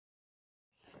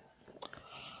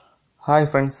Hi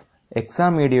friends,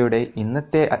 exam മീഡിയയുടെ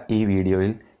ഇന്നത്തെ ഈ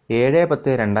വീഡിയോയിൽ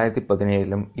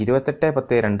 7-10-2017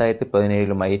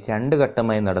 28-10-2017 രണ്ട്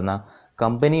ഘട്ടമായി നടന്ന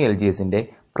കമ്പനി LGSന്റെ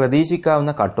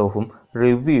പ്രതീക്ഷിക്കാവുന്ന കട്ട് ഓഫും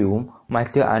റിവ്യൂവും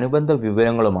മറ്റ് അനുബന്ധ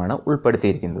വിവരങ്ങളുമാണ്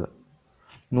ഉൾപ്പെടുത്തിയിരിക്കുന്നത്.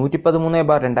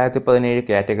 113/2017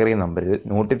 കാറ്റഗറി നമ്പറിൽ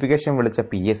നോട്ടിഫിക്കേഷൻ വിളിച്ച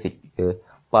PSCക്ക്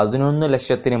 11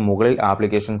 ലക്ഷത്തിന് മുകളിൽ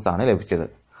ആപ്ലിക്കേഷൻസ് ആണ് ലഭിച്ചത്.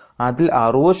 അതിൽ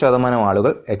 60%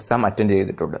 ആളുകൾ എക്സാം അറ്റൻഡ്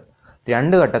ചെയ്തിട്ടുണ്ട്.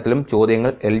 രണ്ട് ഘട്ടത്തിലും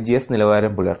ചോദ്യങ്ങൾ LGS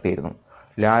നിലവാരം പുലർത്തിയിരുന്നു.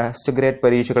 ലാസ്റ്റ് ഗ്രേഡ്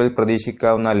പരീക്ഷകളിൽ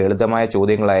പ്രതീക്ഷിക്കാവുന്ന ലളിതമായ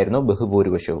ചോദ്യങ്ങളായിരുന്നു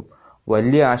ബഹുഭൂരിപക്ഷവും.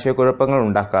 വലിയ ആശയക്കുഴപ്പങ്ങൾ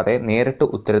ഉണ്ടാക്കാതെ നേരിട്ട്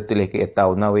ഉത്തരത്തിലേക്ക്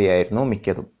എത്താവുന്നവയായിരുന്നു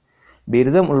മിക്കതും.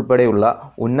 ബിരുദം ഉൾപ്പെടെയുള്ള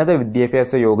ഉന്നത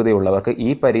വിദ്യാഭ്യാസ യോഗ്യതയുള്ളവർക്ക്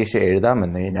ഈ പരീക്ഷ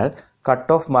എഴുതാമെന്നതിനാൽ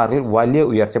കട്ട് ഓഫ് മാർക്കിൽ വലിയ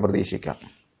ഉയർച്ച പ്രതീക്ഷിക്കാം.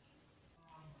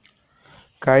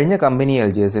 കഴിഞ്ഞ കമ്പനി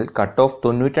LGSൽ കട്ട് ഓഫ്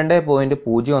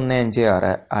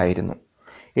 92.015 ആയിരുന്നു.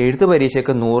 എഴുത്തു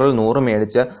പരീക്ഷയ്ക്ക് 100-ൽ 100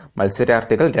 മേടിച്ച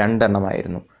മത്സരാർത്ഥികൾ 2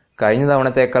 എണ്ണമായിരുന്നു. കഴിഞ്ഞ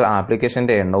തവണത്തേക്കാൾ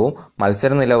ആപ്ലിക്കേഷന്റെ എണ്ണവും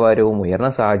മത്സര നിലവാരവും ഉയർന്ന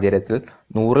സാഹചര്യത്തിൽ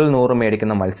 100-ൽ 100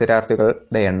 മേടിക്കുന്ന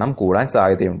മത്സരാർത്ഥികളുടെ എണ്ണം കൂടാൻ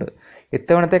സാധ്യതയുണ്ട്.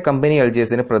 ഇത്തവണത്തെ കമ്പനി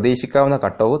LGSന് പ്രതീക്ഷിക്കാവുന്ന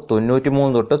കട്ട് ഓഫ് 93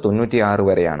 തൊട്ട് 96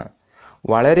 വരെയാണ്.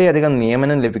 വളരെയധികം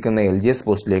നിയമനം ലഭിക്കുന്ന LGS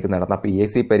പോസ്റ്റിലേക്ക് നടന്ന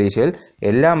PSC പരീക്ഷയിൽ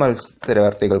എല്ലാ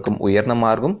മത്സരാർത്ഥികൾക്കും ഉയർന്ന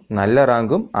മാർക്കും നല്ല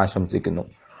റാങ്കും ആശംസിക്കുന്നു.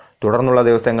 തുടർന്നുള്ള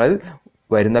ദിവസങ്ങളിൽ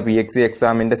വരുന്ന PSC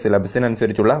എക്സാമിന്റെ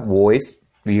സിലബസിനനുസരിച്ചുള്ള വോയിസ്,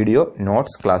 വീഡിയോ,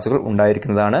 നോട്ട്സ് ക്ലാസുകൾ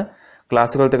ഉണ്ടായിരിക്കുന്നതാണ്.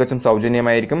 ക്ലാസുകൾ തികച്ചും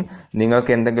സൗജന്യമായിരിക്കും.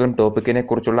 നിങ്ങൾക്ക് എന്തെങ്കിലും ടോപ്പിക്കിനെ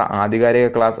കുറിച്ചുള്ള ആധികാരിക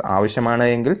ക്ലാസ് ആവശ്യമാണ്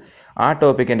എങ്കിൽ ആ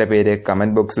ടോപ്പിക്കിന്റെ പേര്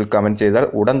കമന്റ് ബോക്സിൽ കമന്റ് ചെയ്താൽ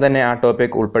ഉടൻ തന്നെ ആ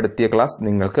ടോപ്പിക് ഉൾപ്പെടുത്തിയ ക്ലാസ്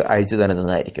നിങ്ങൾക്ക് അയച്ചു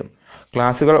തരുന്നതായിരിക്കും.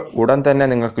 ക്ലാസുകൾ ഉടൻ തന്നെ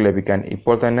നിങ്ങൾക്ക് ലഭിക്കാൻ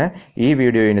ഇപ്പോൾ തന്നെ ഈ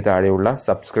വീഡിയോയിന് താഴെയുള്ള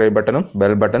സബ്സ്ക്രൈബ് ബട്ടണും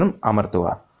ബെൽ ബട്ടണും അമർത്തുക.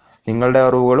 നിങ്ങളുടെ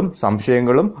അറിവുകളും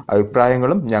സംശയങ്ങളും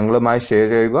അഭിപ്രായങ്ങളും ഞങ്ങളുമായി ഷെയർ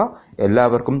ചെയ്യുക.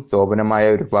 എല്ലാവർക്കും ശോഭനമായ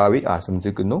ഒരു ഭാവി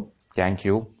ആശംസിക്കുന്നു. Thank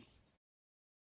you.